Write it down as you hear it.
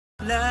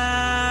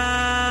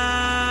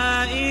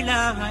لا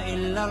إله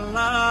إلا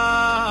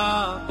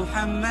الله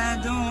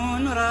محمد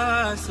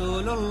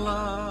رسول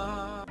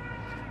الله.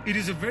 It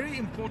is a very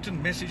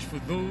important message for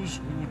those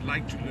who would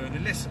like to learn a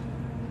lesson.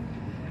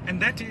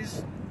 And that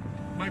is,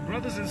 my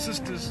brothers and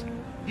sisters,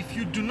 if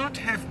you do not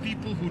have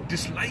people who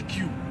dislike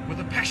you with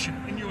a passion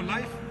in your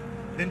life,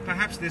 then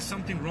perhaps there's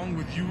something wrong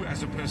with you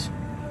as a person.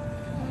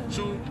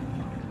 So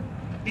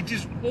it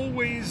is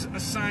always a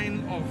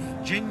sign of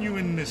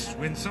genuineness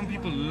when some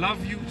people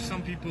love you,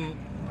 some people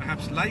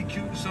perhaps like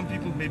you, some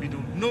people maybe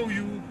don't know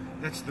you,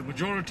 that's the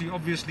majority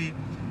obviously,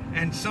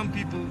 and some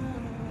people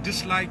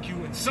dislike you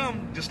and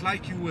some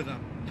dislike you with a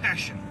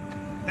passion.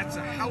 That's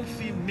a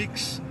healthy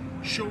mix,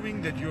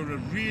 showing that you're a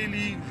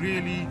really,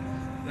 really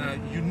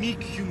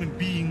unique human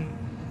being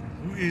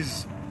who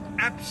is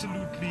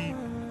absolutely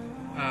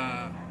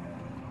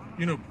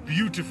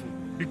beautiful.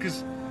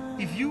 Because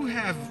if you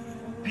have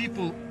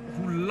people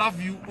who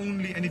love you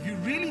only, and if you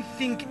really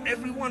think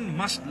everyone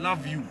must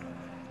love you,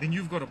 then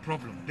you've got a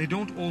problem. They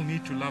don't all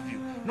need to love you.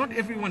 Not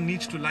everyone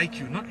needs to like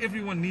you. Not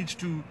everyone needs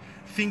to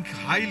think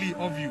highly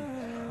of you.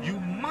 You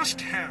must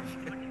have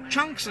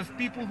chunks of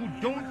people who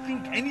don't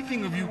think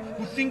anything of you,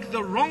 who think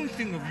the wrong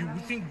thing of you, who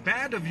think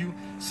bad of you,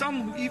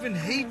 some who even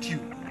hate you.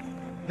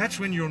 That's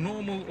when you're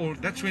normal, or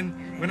that's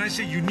when I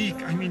say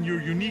unique, I mean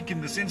you're unique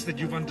in the sense that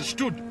you've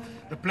understood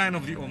the plan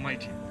of the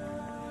Almighty.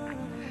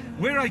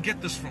 Where I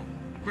get this from?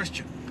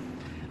 Question.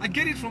 I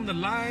get it from the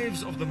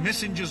lives of the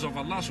messengers of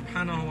Allah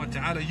subhanahu wa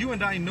ta'ala. You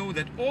and I know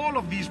that all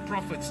of these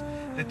prophets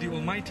that the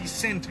Almighty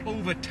sent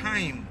over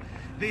time,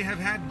 they have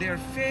had their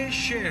fair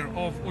share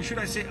of, or should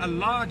I say a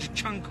large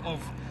chunk of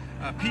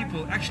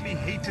people actually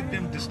hated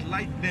them,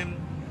 disliked them,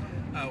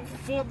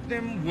 fought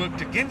them,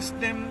 worked against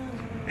them.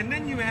 And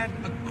then you had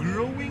a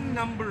growing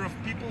number of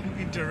people who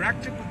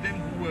interacted with them,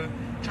 who were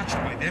touched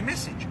by their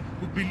message,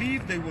 who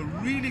believed they were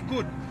really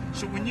good.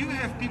 So when you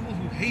have people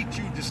who hate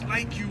you,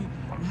 dislike you,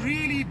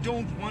 really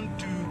don't want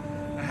to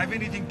have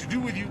anything to do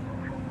with you,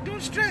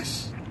 don't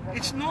stress.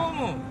 It's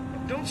normal.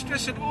 Don't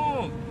stress at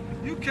all.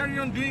 You carry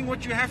on doing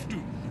what you have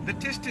to. The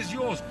test is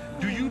yours.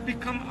 Do you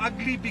become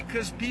ugly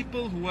because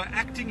people who are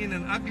acting in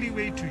an ugly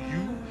way to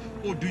you,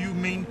 or do you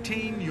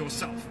maintain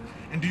yourself?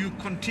 And do you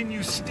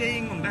continue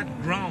staying on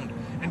that ground?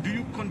 And do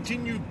you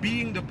continue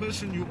being the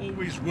person you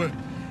always were?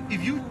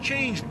 If you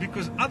changed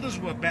because others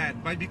were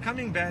bad, by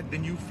becoming bad,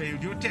 then you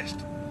failed your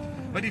test.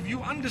 But if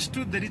you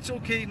understood that it's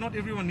okay, not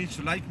everyone needs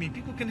to like me,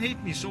 people can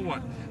hate me, so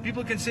what?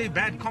 People can say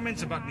bad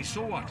comments about me,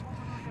 so what?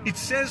 It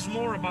says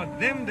more about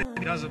them than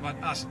it does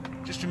about us.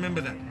 Just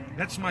remember that.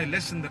 That's my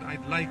lesson that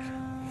I'd like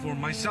for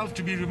myself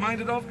to be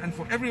reminded of, and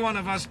for every one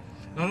of us,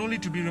 not only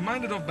to be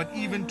reminded of, but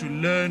even to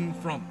learn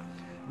from.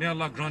 May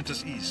Allah grant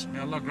us ease. May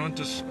Allah grant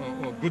us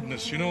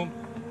goodness. You know,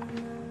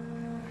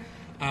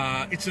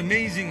 it's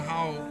amazing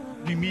how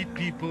we meet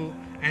people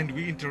and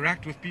we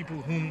interact with people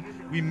whom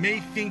we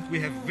may think we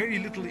have very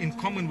little in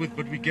common with,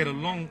 but we get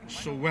along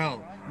so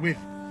well with.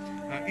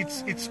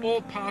 It's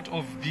all part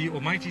of the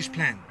Almighty's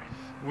plan,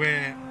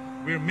 where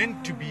we're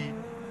meant to be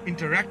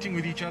interacting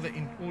with each other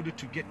in order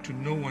to get to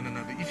know one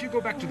another. If you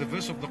go back to the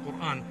verse of the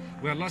Quran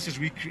where Allah says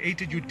we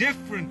created you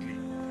differently,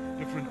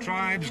 different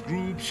tribes,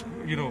 groups,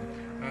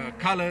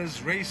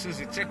 colors,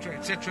 races, etc.,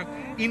 etc.,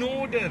 in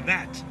order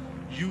that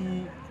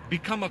you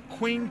become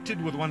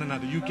acquainted with one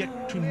another, you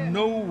get to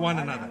know one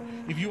another.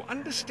 If you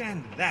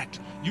understand that,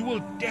 you will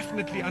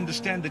definitely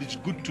understand that it's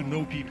good to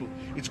know people.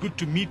 It's good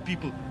to meet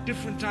people,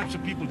 different types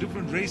of people,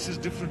 different races,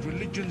 different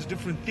religions,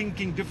 different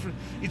thinking, different.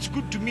 It's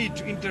good to meet,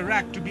 to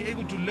interact, to be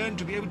able to learn,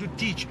 to be able to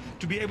teach,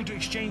 to be able to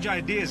exchange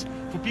ideas,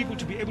 for people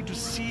to be able to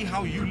see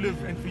how you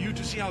live and for you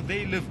to see how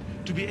they live,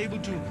 to be able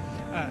to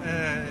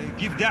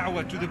give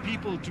da'wah to the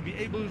people, to be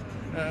able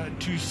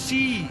to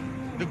see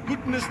the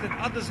goodness that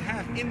others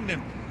have in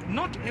them.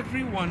 Not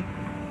everyone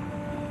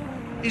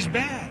is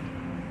bad.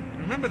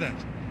 Remember that.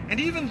 And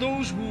even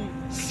those who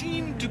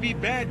seem to be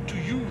bad to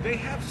you, they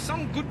have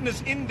some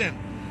goodness in them.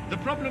 The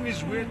problem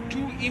is we're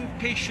too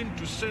impatient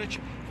to search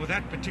for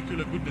that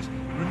particular goodness.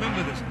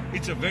 Remember this.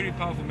 It's a very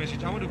powerful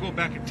message. I want to go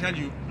back and tell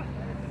you,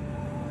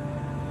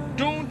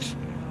 don't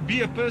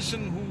be a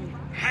person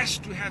who has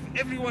to have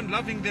everyone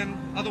loving them,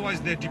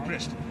 otherwise they're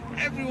depressed.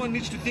 Everyone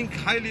needs to think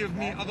highly of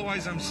me,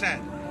 otherwise I'm sad.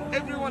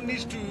 Everyone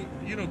needs to,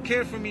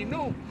 care for me.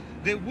 No.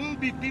 There will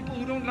be people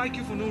who don't like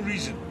you for no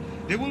reason.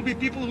 There will be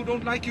people who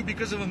don't like you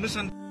because of a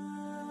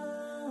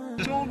misunderstanding.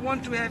 They don't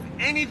want to have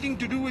anything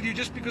to do with you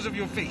just because of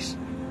your face.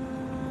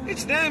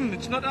 It's them,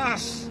 it's not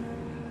us.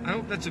 I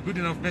hope that's a good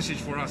enough message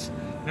for us.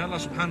 May Allah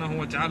subhanahu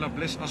wa ta'ala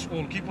bless us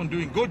all. Keep on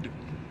doing good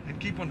and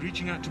keep on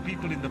reaching out to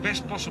people in the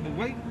best possible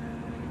way.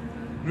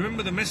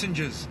 Remember the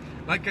messengers,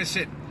 like I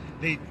said,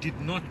 they did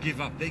not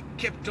give up. They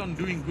kept on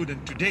doing good,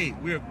 and today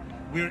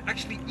we're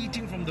actually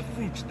eating from the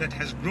fruit that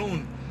has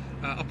grown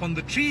upon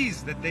the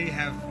trees that they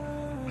have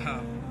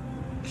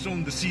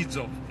sown the seeds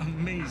of.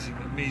 Amazing,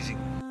 amazing.